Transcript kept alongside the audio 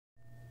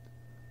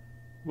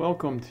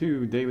Welcome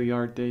to Daily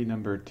Art Day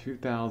number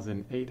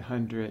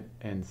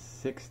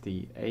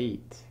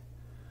 2868.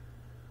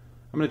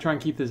 I'm going to try and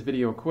keep this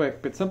video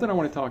quick, but something I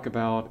want to talk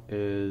about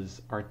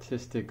is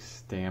artistic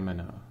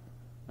stamina.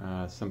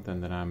 Something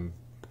that I'm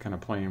kind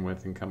of playing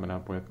with and coming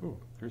up with. Ooh,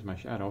 there's my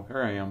shadow.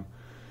 Here I am.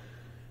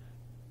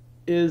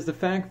 Is the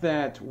fact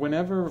that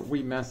whenever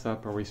we mess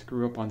up or we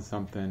screw up on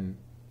something,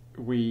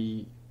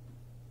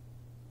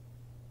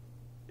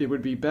 it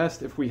would be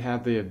best if we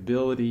have the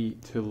ability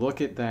to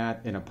look at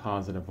that in a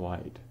positive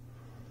light,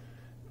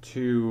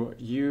 to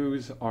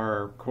use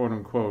our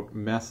quote-unquote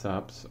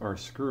mess-ups or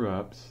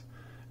screw-ups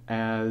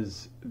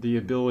as the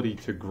ability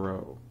to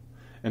grow.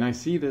 And I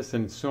see this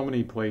in so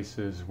many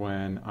places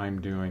when I'm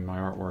doing my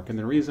artwork. And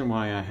the reason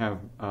why I have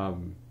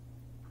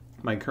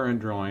my current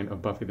drawing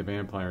of Buffy the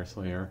Vampire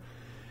Slayer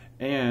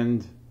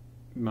and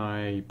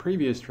my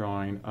previous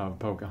drawing of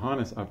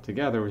Pocahontas up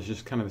together was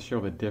just kind of to show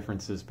the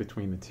differences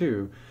between the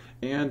two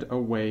and a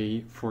way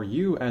for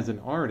you as an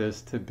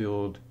artist to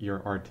build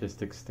your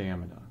artistic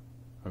stamina,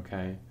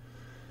 okay?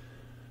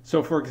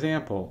 So for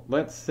example,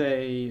 let's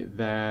say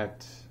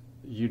that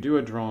you do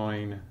a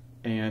drawing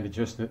and it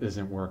just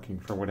isn't working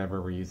for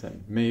whatever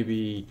reason.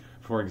 Maybe,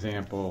 for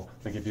example,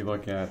 like if you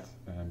look at,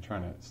 I'm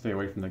trying to stay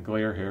away from the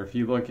glare here, if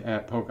you look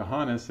at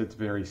Pocahontas, it's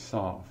very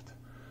soft.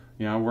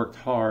 You know, I worked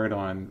hard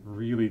on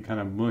really kind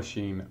of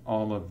mushing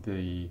all of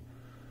the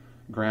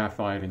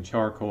graphite and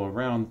charcoal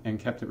around and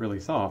kept it really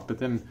soft. But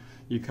then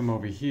you come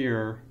over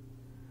here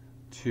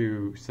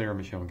to Sarah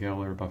Michelle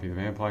Gellar, Buffy the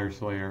Vampire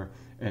Slayer,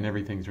 and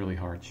everything's really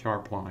hard,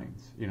 sharp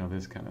lines, you know,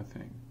 this kind of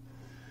thing.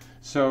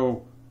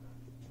 So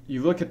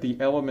you look at the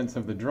elements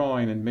of the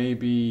drawing and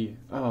maybe,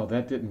 oh,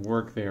 that didn't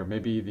work there.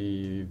 Maybe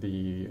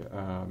the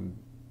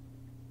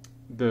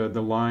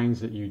lines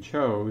that you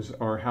chose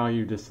or how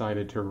you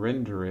decided to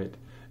render it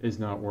is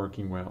not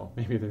working well.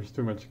 Maybe there's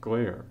too much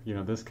glare, you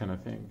know, this kind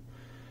of thing.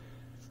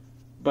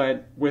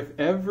 But with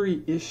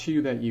every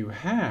issue that you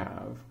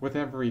have, with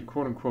every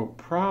quote-unquote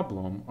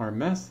problem or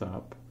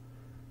mess-up,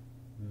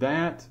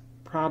 that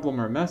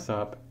problem or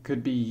mess-up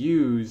could be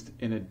used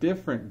in a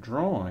different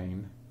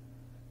drawing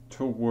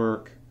to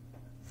work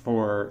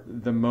for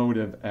the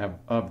motive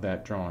of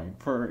that drawing.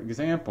 For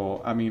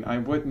example, I mean, I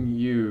wouldn't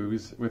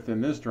use,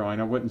 within this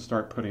drawing, I wouldn't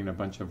start putting a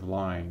bunch of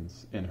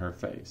lines in her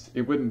face.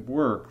 It wouldn't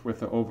work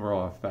with the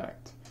overall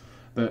effect.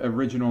 The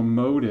original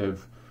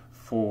motive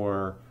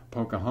for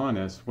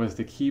Pocahontas was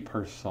to keep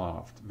her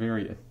soft,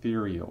 very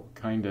ethereal,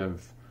 kind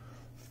of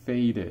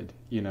faded,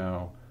 you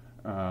know,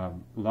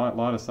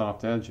 lot of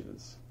soft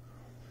edges.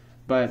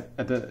 But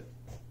the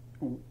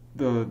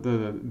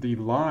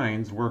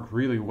lines work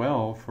really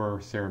well for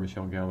Sarah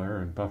Michelle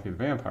Gellar and Buffy the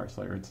Vampire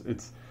Slayer.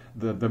 It's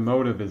the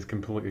motive is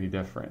completely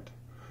different.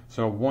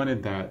 So I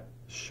wanted that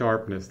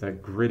sharpness,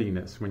 that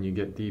grittiness when you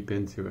get deep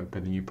into it,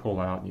 but then you pull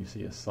out and you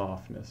see a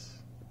softness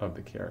of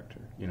the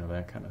character, you know,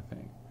 that kind of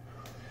thing.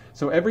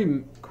 So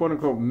every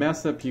quote-unquote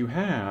mess-up you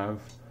have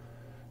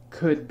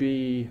could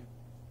be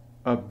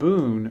a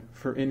boon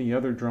for any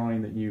other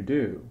drawing that you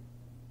do.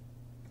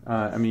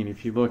 I mean,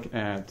 if you look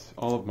at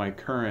all of my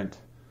current,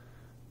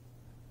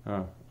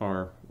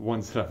 or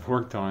ones that I've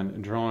worked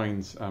on,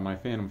 drawings, my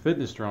Phantom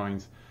Fitness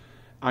drawings,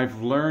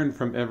 I've learned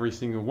from every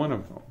single one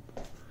of them.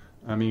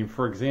 I mean,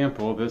 for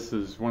example, this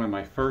is one of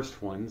my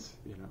first ones.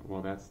 You know,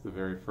 well, that's the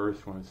very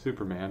first one,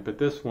 Superman. But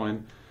this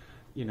one,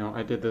 you know,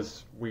 I did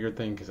this weird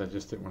thing because I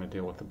just didn't want to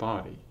deal with the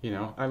body. You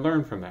know, I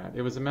learned from that.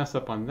 It was a mess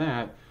up on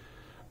that,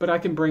 but I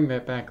can bring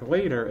that back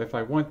later if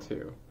I want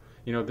to.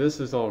 You know, this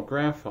is all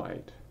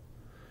graphite.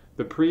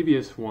 The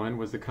previous one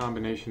was the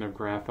combination of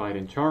graphite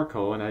and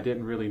charcoal, and I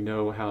didn't really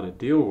know how to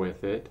deal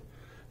with it.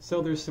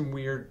 So there's some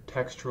weird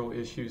textural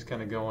issues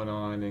kind of going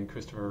on in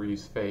Christopher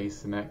Reeve's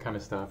face and that kind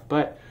of stuff.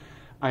 But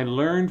I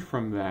learned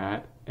from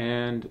that,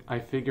 and I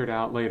figured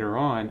out later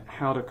on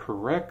how to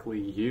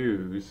correctly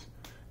use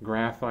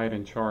graphite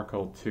and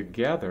charcoal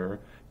together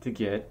to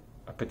get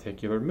a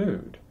particular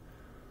mood,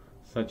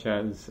 such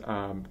as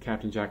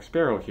Captain Jack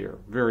Sparrow here,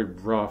 very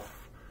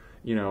rough,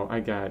 you know, I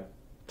got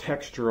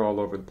texture all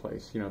over the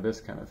place, you know, this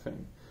kind of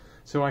thing.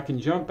 So I can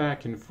jump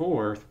back and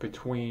forth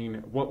between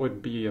what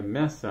would be a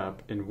mess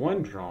up in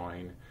one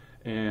drawing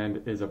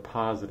and is a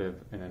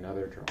positive in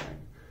another drawing.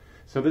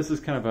 So this is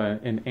kind of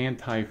an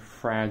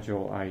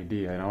anti-fragile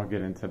idea, and I'll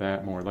get into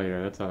that more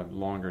later. That's a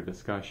longer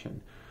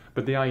discussion.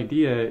 But the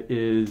idea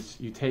is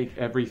you take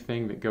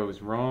everything that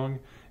goes wrong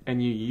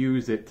and you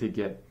use it to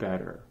get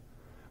better.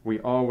 We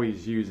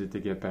always use it to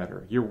get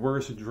better. Your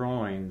worst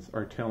drawings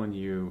are telling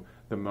you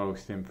the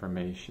most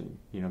information,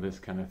 you know, this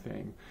kind of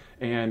thing.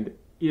 And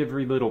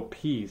every little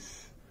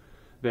piece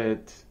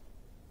that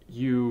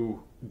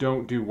you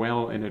don't do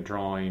well in a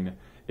drawing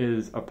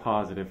is a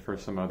positive for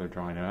some other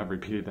drawing. And I've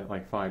repeated that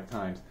like 5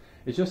 times.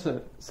 It's just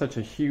such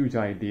a huge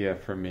idea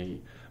for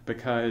me,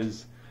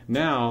 because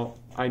now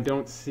I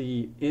don't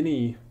see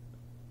any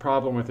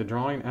problem with the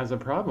drawing as a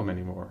problem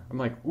anymore. I'm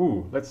like,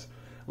 ooh, let's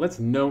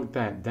note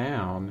that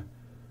down,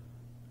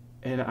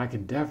 and I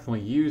can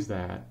definitely use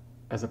that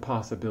as a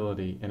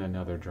possibility in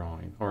another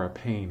drawing or a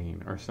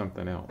painting or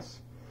something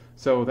else.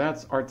 So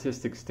that's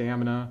artistic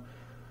stamina,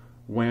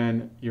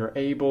 when you're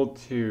able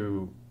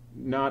to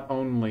not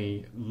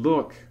only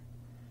look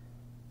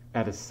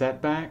at a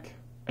setback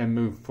and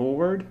move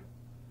forward,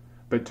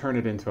 but turn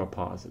it into a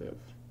positive.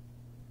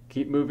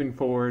 Keep moving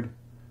forward,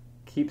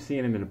 keep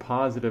seeing it in a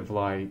positive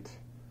light,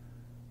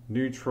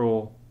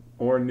 neutral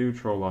or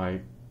neutral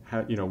light.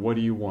 How, what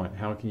do you want?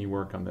 How can you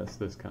work on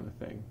this kind of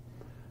thing?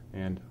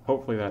 And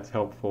hopefully that's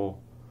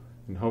helpful,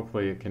 and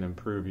hopefully it can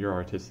improve your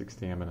artistic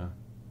stamina.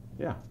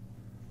 Yeah.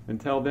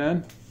 Until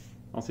then,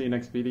 I'll see you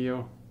next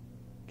video.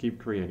 Keep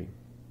creating.